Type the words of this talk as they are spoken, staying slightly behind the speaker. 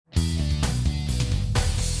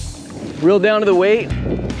Reel down to the weight.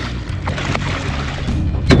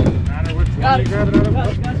 Got it.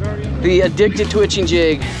 The addicted twitching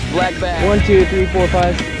jig, black bass. 1, 2, 3, 4,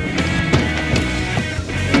 5.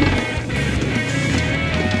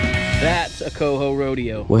 That's a coho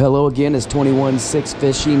rodeo. Well, hello again. It's 21-6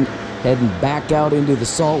 Fishing, heading back out into the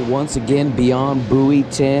salt once again beyond buoy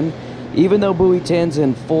 10. Even though buoy 10's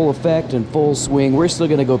in full effect and full swing, we're still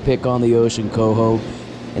gonna go pick on the Ocean Coho.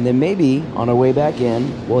 And then maybe on our way back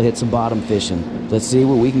in, we'll hit some bottom fishing. Let's see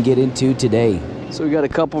what we can get into today. So we got a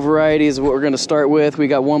couple varieties of what we're gonna start with. We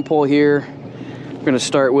got one pole here. We're gonna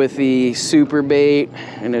start with the super bait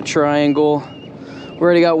and a triangle. We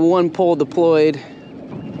already got one pole deployed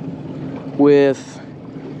with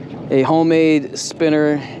a homemade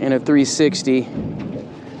spinner and a 360.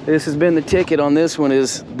 This has been the ticket on this one,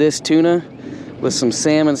 is this tuna with some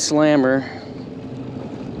salmon slammer.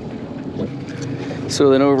 So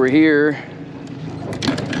then over here,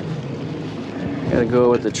 gotta go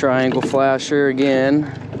with the triangle flasher again.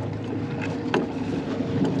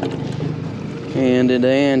 And an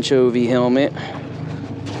anchovy helmet.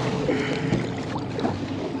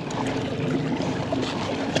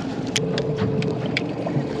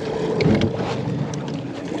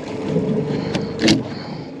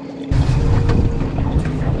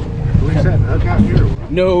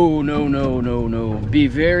 No. Be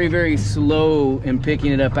very, very slow in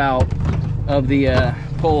picking it up out of the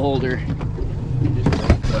pole holder. Just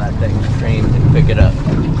wait till that thing's trained and pick it up.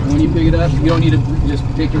 When you pick it up, you don't need to just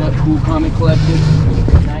pick it up cool, calm, and collected.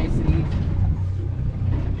 Nice and easy.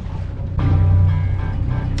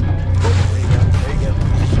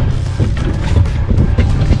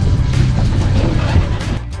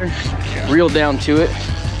 There you go. Reel down to it.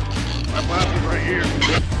 My box is right here.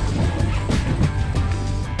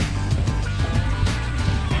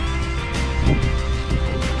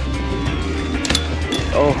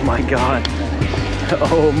 Oh my God.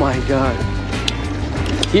 Oh my God.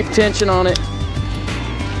 Keep tension on it.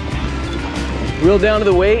 Reel down to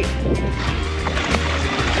the weight.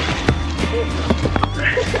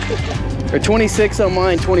 Or 26 on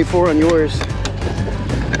mine, 24 on yours.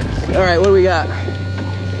 All right, what do we got?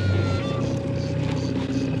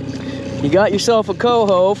 You got yourself a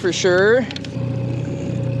coho for sure.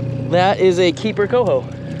 That is a keeper coho.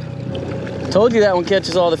 Told you that one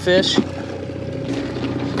catches all the fish.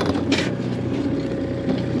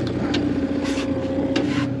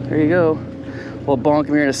 There you go. We'll bonk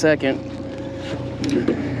him here in a second.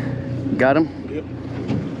 Got him? Yep.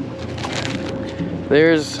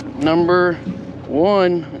 There's number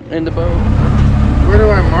 1 in the boat. Where do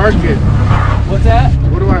I mark it? What's that?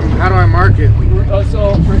 How do I mark it?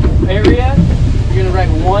 So for area, you're gonna write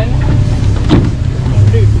 1.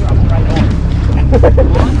 Dude, drop right on.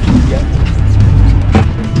 1? Yep.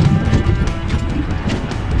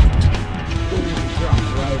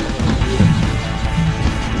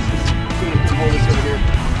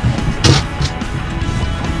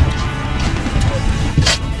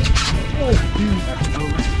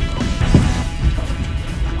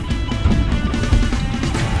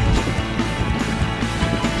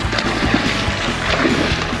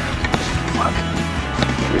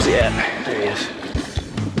 Where's he at? There he is.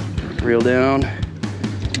 Reel down.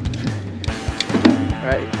 All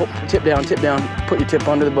right, tip down, tip down. Put your tip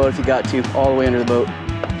under the boat if you got to. All the way under the boat.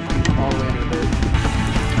 All the way under the boat.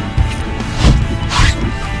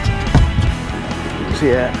 Where's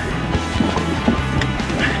he at?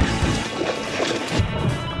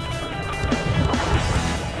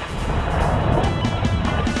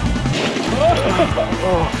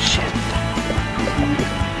 Oh, shit.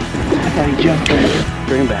 I thought he jumped there.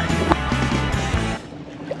 Bring him back.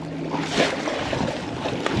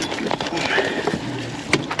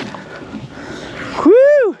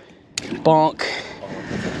 Whoo! Bonk.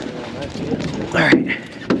 All right.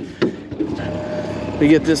 We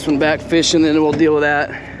get this one back fishing, then we'll deal with that.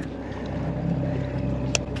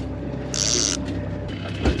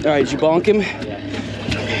 All right, did you bonk him?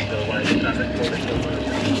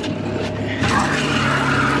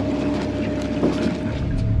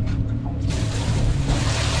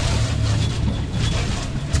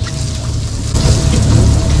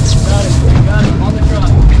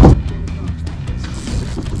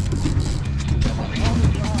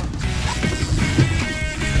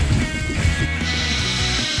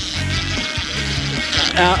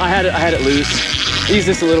 I had it loose. He's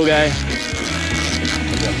just a little guy.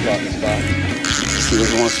 See where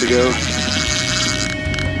he wants to go.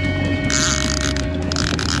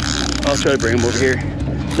 I'll try to bring him over here.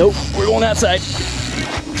 Nope, we're going that side.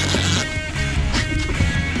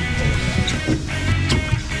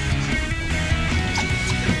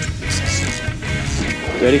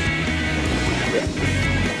 Ready?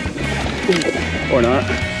 Or not.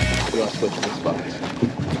 We gotta switch the spots.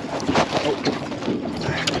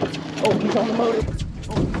 Oh, he's on the motor.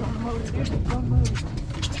 Oh, he's on the motor, dude. He's on the motor.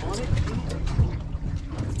 On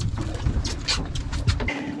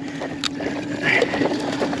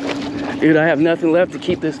it. Dude, I have nothing left to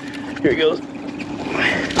keep this. Here it goes.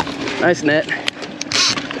 Nice net.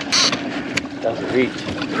 Doesn't reach.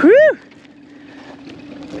 Whew!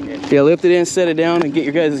 Yeah, lift it in, set it down, and get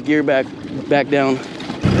your guys' gear back down.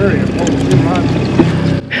 Hurry, I'm holding too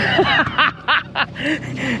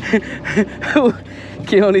much.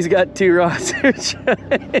 Keone's got 2 rods.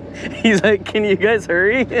 He's like, can you guys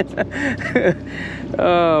hurry?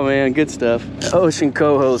 Oh man, good stuff. Ocean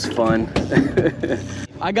Coho's fun.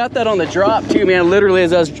 I got that on the drop too, man. Literally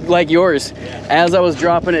as I was, like yours, as I was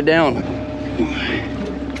dropping it down.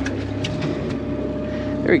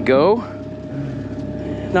 There we go.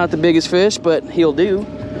 Not the biggest fish, but he'll do.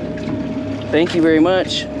 Thank you very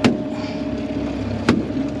much.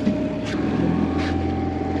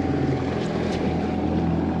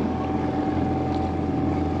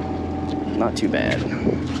 Not too bad.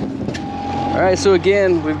 All right, so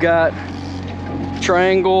again, we've got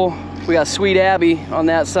triangle. We got Sweet Abby on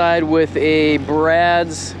that side with a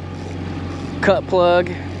Brad's cut plug.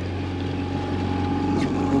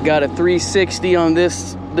 We've got a 360 on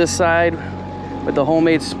this side with the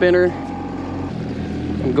homemade spinner.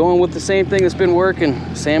 I'm going with the same thing that's been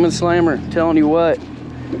working, Salmon Slammer. Telling you what,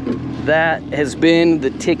 that has been the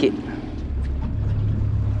ticket.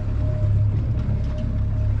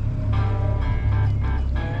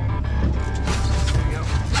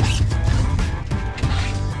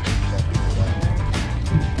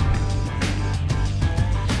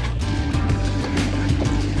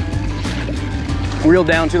 Reel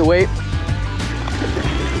down to the weight.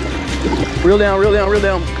 Reel down, reel down, reel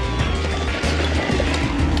down.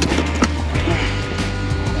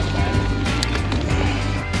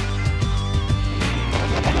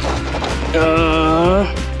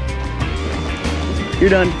 You're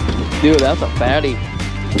done. Dude, that's a fatty.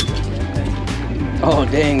 Oh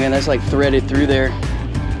dang, man, that's like threaded through there.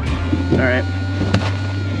 All right.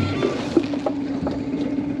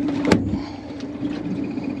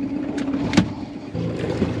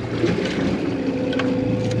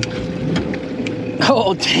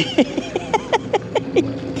 Oh, dang.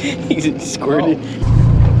 He's squirted.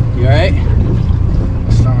 Oh. You all right? My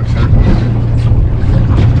stomach's hurting.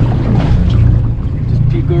 Just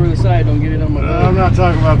peek over the side. Don't get it on my boat. I'm not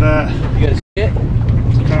talking about that. You gotta shit?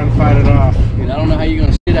 Just trying to fight it off. Dude, I don't know how you're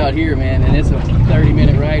gonna shit out here, man. And it's a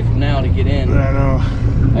 30-minute ride from now to get in. I know.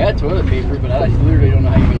 I got toilet paper, but I literally don't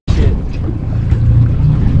know how you're gonna shit.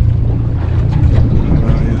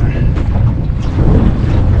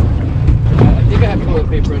 I think I have toilet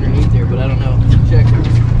paper underneath there, but I don't know. Check.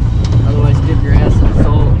 Otherwise, dip your ass in the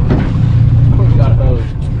salt. Oh, you got a hose.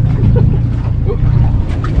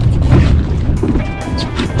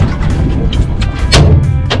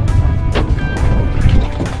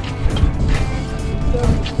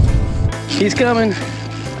 He's coming.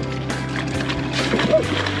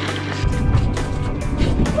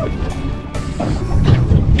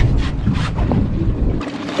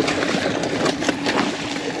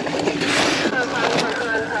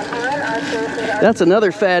 That's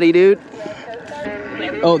another fatty, dude.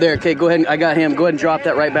 Oh, there. Okay, go ahead. I got him. Go ahead and drop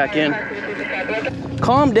that right back in.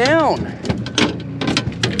 Calm down.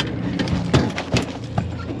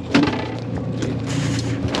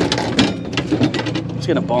 Just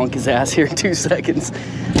gonna bonk his ass here in 2 seconds.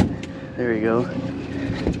 There you go.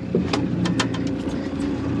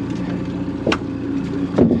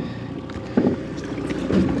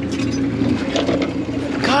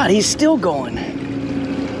 God, he's still going.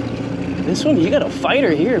 This one, you got a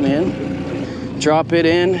fighter here, man. Drop it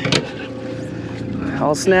in.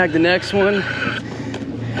 I'll snag the next one,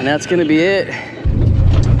 and that's gonna be it.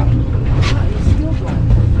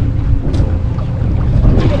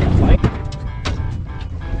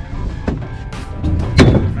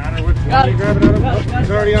 Got it. Grab it out of it.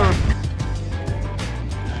 He's already on.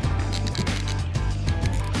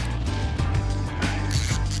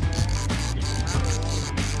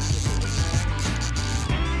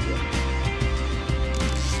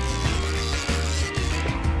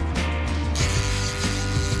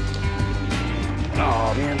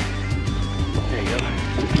 Oh man. There you go.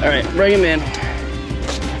 All right, bring him in.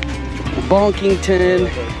 Bonkington.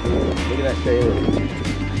 Look at that trailer.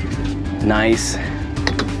 Nice.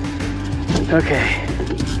 Okay.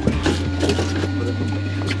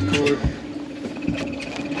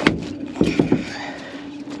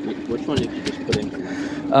 Which one did you just put in?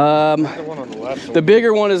 The one on the left. The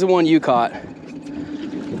bigger one is the one you caught.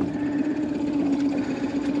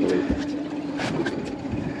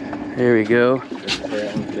 There we go.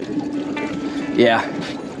 Yeah.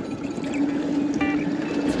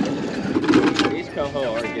 These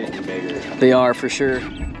coho are getting bigger. They are for sure.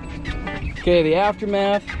 Okay, the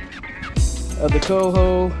aftermath of the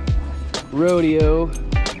coho rodeo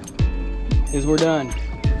is we're done.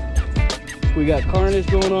 We got carnage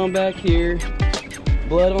going on back here,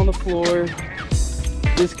 blood on the floor.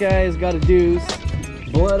 This guy has got a deuce,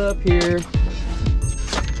 blood up here,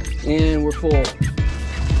 and we're full.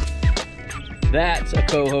 That's a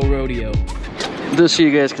coho rodeo. Just so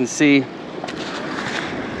you guys can see,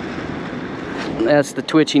 that's the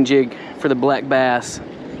twitching jig for the black bass.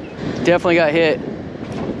 Definitely got hit.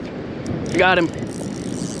 Got him.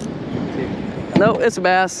 No, it's a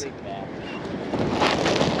bass.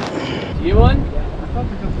 You one?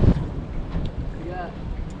 We got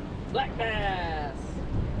black bass.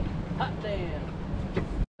 Hot damn.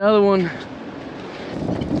 Another one.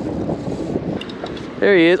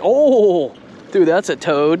 There he is. Oh, dude, that's a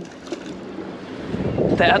toad.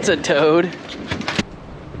 That's a toad. You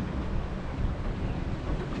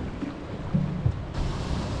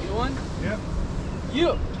one? Yep.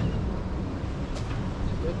 You.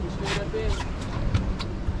 Look, we straight up in.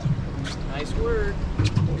 Nice work.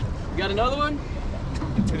 You got another one?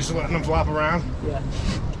 You're just letting them flop around? Yeah.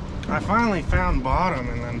 I finally found bottom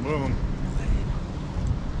and then boom.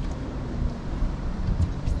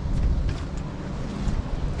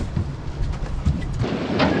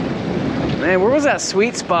 Man, where was that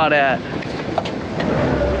sweet spot at?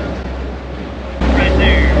 Right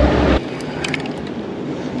there.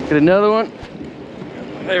 Get another one.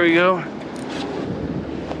 There we go.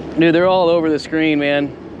 Dude, they're all over the screen,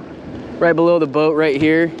 man. Right below the boat right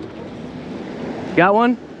here. Got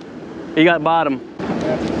one? You got bottom.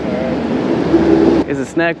 Is the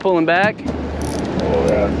snag pulling back? Oh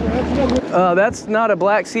yeah. That's not a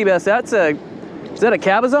black sea bass. That's a, is that a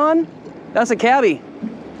cabezon? That's a cabbie.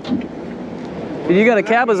 You got a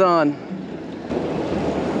cabezon.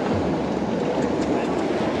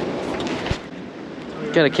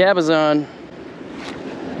 Got a cabezon.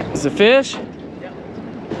 Is it a fish?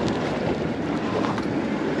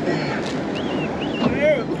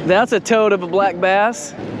 That's a toad of a black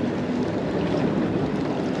bass.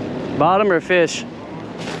 Bottom or fish?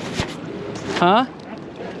 Huh?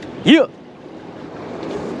 Yeah.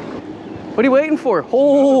 What are you waiting for?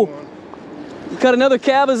 Oh, you got another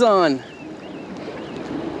cabezon.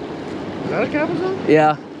 Is that a cabezon?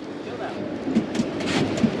 Yeah.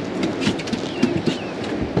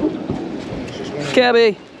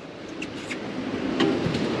 Cabby.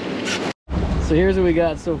 So here's what we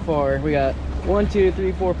got so far. We got 1, 2,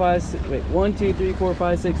 3, 4, 5, 6, wait, 1, 2, 3, 4,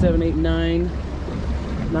 5, 6, 7, 8, 9.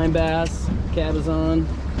 9 bass, cabezon.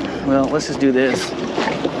 Well, let's just do this.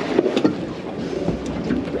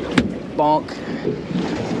 Bonk.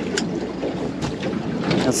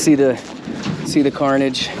 Let's see the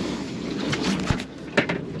carnage.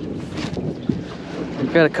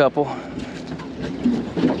 Got a couple.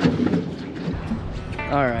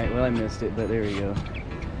 All right, well I missed it, but there we go.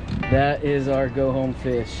 That is our go home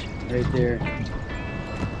fish right there.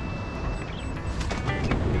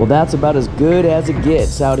 Well, that's about as good as it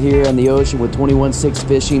gets out here in the ocean with 21-6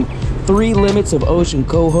 fishing. 3 limits of Ocean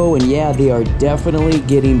Coho, and yeah, they are definitely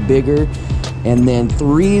getting bigger. And then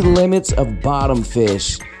 3 limits of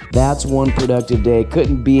BottomFish. That's one productive day.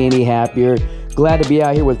 Couldn't be any happier. Glad to be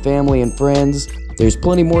out here with family and friends. There's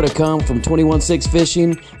plenty more to come from 21-6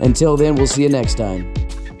 fishing. Until then, we'll see you next time.